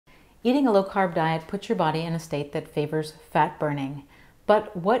Eating a low-carb diet puts your body in a state that favors fat burning.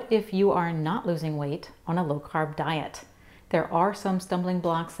 But what if you are not losing weight on a low-carb diet? There are some stumbling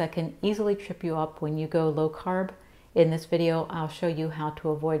blocks that can easily trip you up when you go low-carb. In this video, I'll show you how to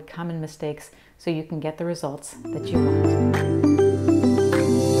avoid common mistakes so you can get the results that you want.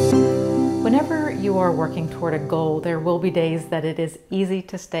 Whenever you are working toward a goal, there will be days that it is easy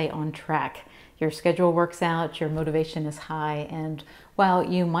to stay on track. Your schedule works out, your motivation is high, and while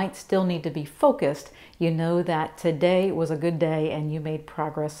you might still need to be focused, you know that today was a good day and you made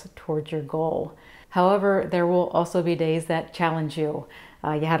progress towards your goal. However, there will also be days that challenge you.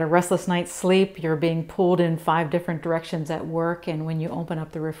 You had a restless night's sleep, you're being pulled in 5 different directions at work, and when you open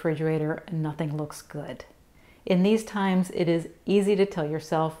up the refrigerator, nothing looks good. In these times, it is easy to tell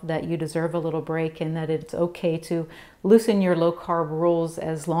yourself that you deserve a little break and that it's okay to loosen your low-carb rules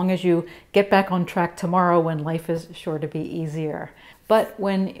as long as you get back on track tomorrow when life is sure to be easier. But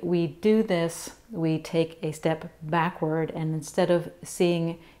when we do this, we take a step backward, and instead of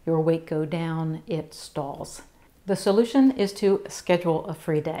seeing your weight go down, it stalls. The solution is to schedule a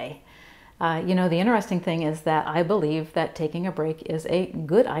free day. The interesting thing is that I believe that taking a break is a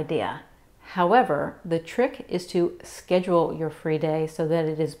good idea. However, the trick is to schedule your free day so that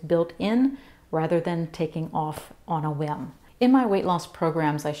it is built in rather than taking off on a whim. In my weight loss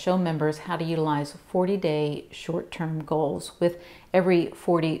programs, I show members how to utilize 40-day short-term goals, with every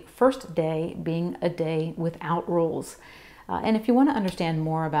 41st day being a day without rules. And if you want to understand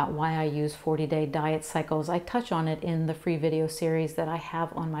more about why I use 40-day diet cycles, I touch on it in the free video series that I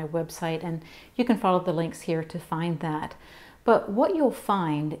have on my website, and you can follow the links here to find that. But what you'll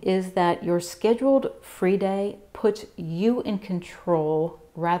find is that your scheduled free day puts you in control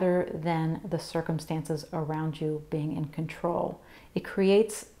rather than the circumstances around you being in control. It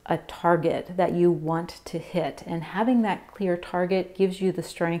creates a target that you want to hit, and having that clear target gives you the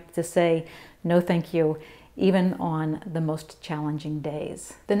strength to say, no thank you, even on the most challenging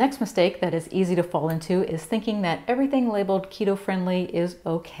days. The next mistake that is easy to fall into is thinking that everything labeled keto-friendly is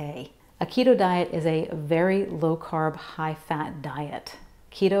okay. A keto diet is a very low-carb, high-fat diet.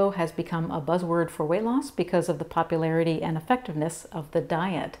 Keto has become a buzzword for weight loss because of the popularity and effectiveness of the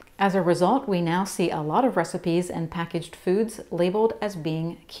diet. As a result, we now see a lot of recipes and packaged foods labeled as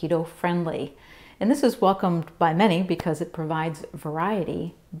being keto-friendly. And this is welcomed by many because it provides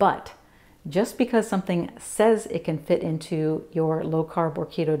variety, but just because something says it can fit into your low-carb or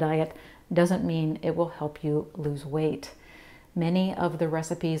keto diet doesn't mean it will help you lose weight. Many of the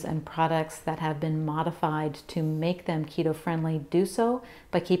recipes and products that have been modified to make them keto-friendly do so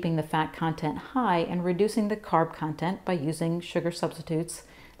by keeping the fat content high and reducing the carb content by using sugar substitutes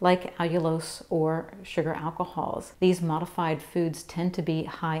like allulose or sugar alcohols. These modified foods tend to be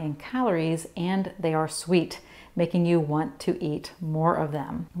high in calories and they are sweet, making you want to eat more of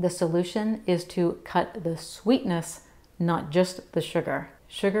them. The solution is to cut the sweetness, not just the sugar.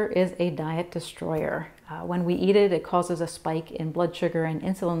 Sugar is a diet destroyer. When we eat it, it causes a spike in blood sugar and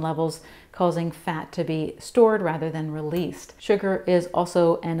insulin levels, causing fat to be stored rather than released. Sugar is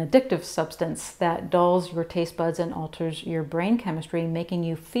also an addictive substance that dulls your taste buds and alters your brain chemistry, making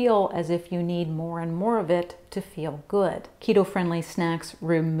you feel as if you need more and more of it to feel good. Keto-friendly snacks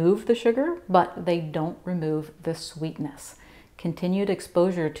remove the sugar, but they don't remove the sweetness. Continued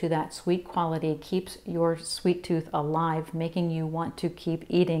exposure to that sweet quality keeps your sweet tooth alive, making you want to keep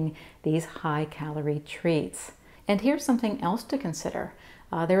eating these high-calorie treats. And here's something else to consider.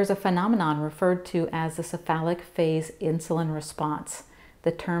 There is a phenomenon referred to as the cephalic phase insulin response.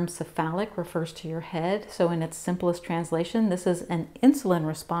 The term cephalic refers to your head, so in its simplest translation, this is an insulin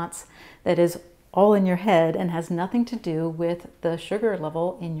response that is all in your head and has nothing to do with the sugar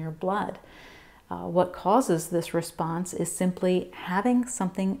level in your blood. What causes this response is simply having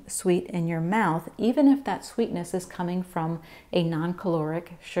something sweet in your mouth, even if that sweetness is coming from a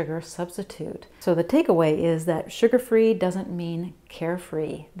non-caloric sugar substitute. So the takeaway is that sugar-free doesn't mean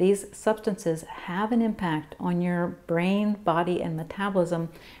carefree. These substances have an impact on your brain, body, and metabolism,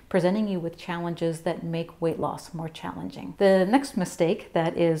 presenting you with challenges that make weight loss more challenging. The next mistake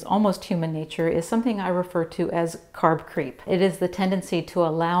that is almost human nature is something I refer to as carb creep. It is the tendency to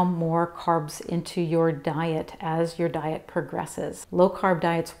allow more carbs into your diet as your diet progresses. Low-carb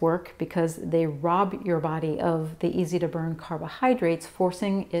diets work because they rob your body of the easy-to-burn carbohydrates,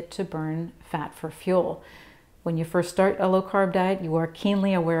 forcing it to burn fat for fuel. When you first start a low-carb diet, you are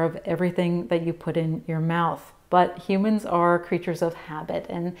keenly aware of everything that you put in your mouth. But humans are creatures of habit,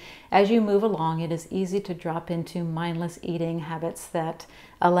 and as you move along, it is easy to drop into mindless eating habits that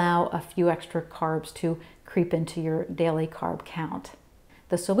allow a few extra carbs to creep into your daily carb count.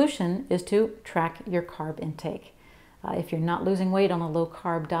 The solution is to track your carb intake. If you're not losing weight on a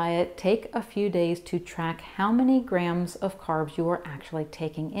low-carb diet, take a few days to track how many grams of carbs you are actually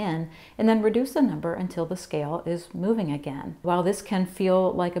taking in, and then reduce the number until the scale is moving again. While this can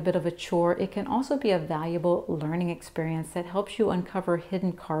feel like a bit of a chore, it can also be a valuable learning experience that helps you uncover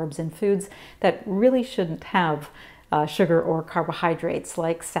hidden carbs in foods that really shouldn't have sugar or carbohydrates,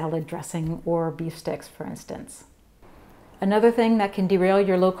 like salad dressing or beef sticks, for instance. Another thing that can derail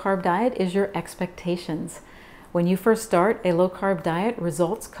your low-carb diet is your expectations. When you first start a low-carb diet,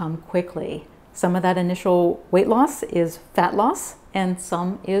 results come quickly. Some of that initial weight loss is fat loss, and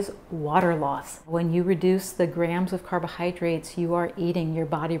some is water loss. When you reduce the grams of carbohydrates you are eating, your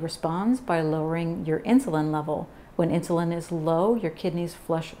body responds by lowering your insulin level. When insulin is low, your kidneys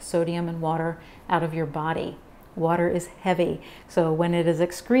flush sodium and water out of your body. Water is heavy, so when it is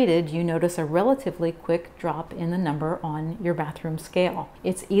excreted, you notice a relatively quick drop in the number on your bathroom scale.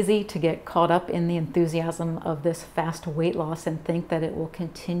 It's easy to get caught up in the enthusiasm of this fast weight loss and think that it will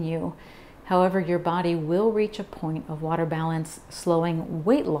continue. However, your body will reach a point of water balance, slowing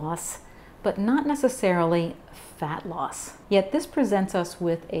weight loss, but not necessarily fat loss. Yet this presents us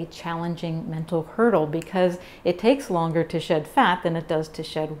with a challenging mental hurdle because it takes longer to shed fat than it does to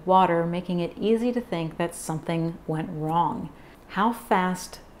shed water, making it easy to think that something went wrong. How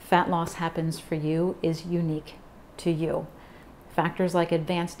fast fat loss happens for you is unique to you. Factors like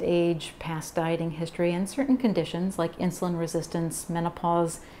advanced age, past dieting history, and certain conditions like insulin resistance,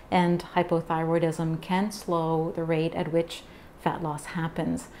 menopause, and hypothyroidism can slow the rate at which fat loss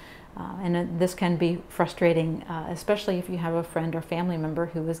happens. And this can be frustrating, especially if you have a friend or family member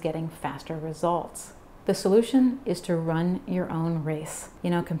who is getting faster results. The solution is to run your own race. You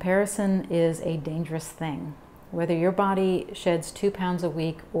know, comparison is a dangerous thing. Whether your body sheds 2 pounds a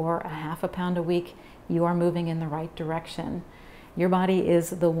week or a half a pound a week, you are moving in the right direction. Your body is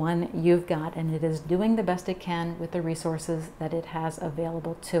the one you've got, and it is doing the best it can with the resources that it has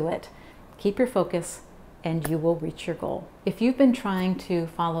available to it. Keep your focus, and you will reach your goal. If you've been trying to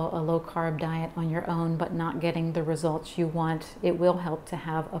follow a low-carb diet on your own but not getting the results you want, it will help to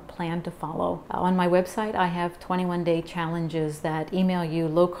have a plan to follow. On my website, I have 21-day challenges that email you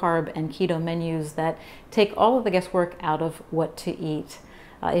low-carb and keto menus that take all of the guesswork out of what to eat.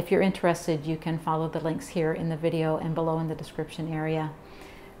 If you're interested, you can follow the links here in the video and below in the description area.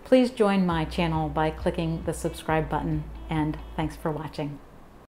 Please join my channel by clicking the subscribe button, and thanks for watching.